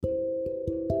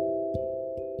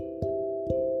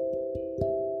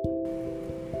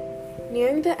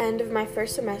Nearing the end of my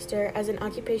first semester as an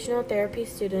occupational therapy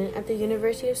student at the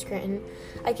University of Scranton,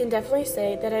 I can definitely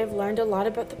say that I have learned a lot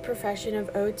about the profession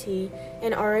of OT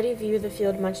and already view the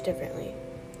field much differently.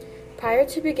 Prior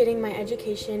to beginning my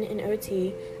education in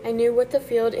OT, I knew what the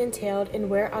field entailed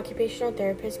and where occupational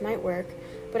therapists might work,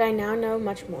 but I now know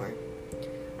much more.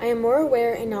 I am more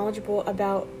aware and knowledgeable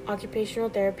about occupational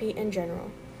therapy in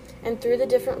general. And through the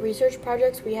different research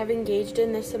projects we have engaged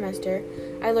in this semester,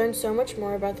 I learned so much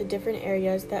more about the different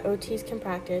areas that OTs can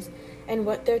practice and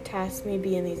what their tasks may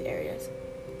be in these areas.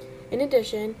 In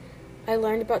addition, I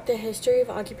learned about the history of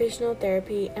occupational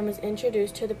therapy and was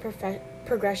introduced to the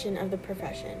progression of the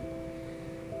profession.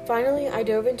 Finally, I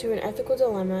dove into an ethical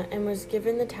dilemma and was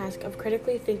given the task of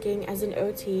critically thinking as an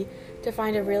OT to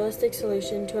find a realistic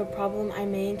solution to a problem I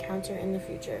may encounter in the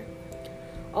future.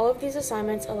 All of these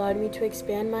assignments allowed me to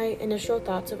expand my initial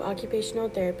thoughts of occupational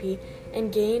therapy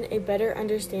and gain a better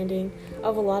understanding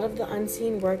of a lot of the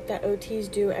unseen work that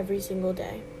OTs do every single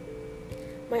day.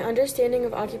 My understanding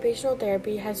of occupational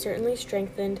therapy has certainly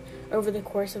strengthened over the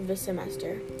course of this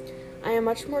semester. I am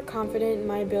much more confident in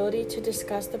my ability to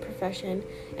discuss the profession,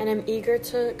 and am eager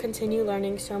to continue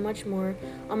learning so much more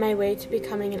on my way to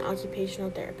becoming an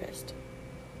occupational therapist.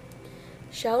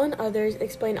 Schell and others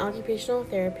explain occupational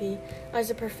therapy as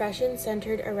a profession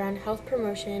centered around health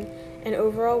promotion and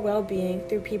overall well-being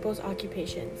through people's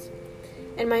occupations.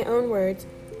 In my own words,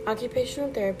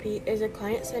 occupational therapy is a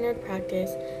client-centered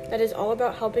practice that is all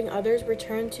about helping others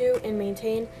return to and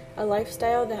maintain a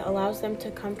lifestyle that allows them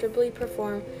to comfortably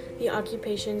perform the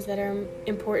occupations that are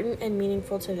important and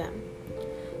meaningful to them.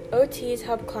 OTs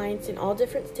help clients in all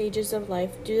different stages of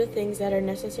life do the things that are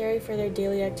necessary for their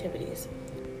daily activities.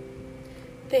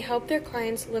 They help their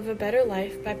clients live a better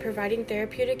life by providing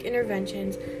therapeutic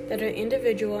interventions that are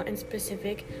individual and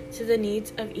specific to the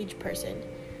needs of each person.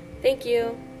 Thank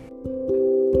you.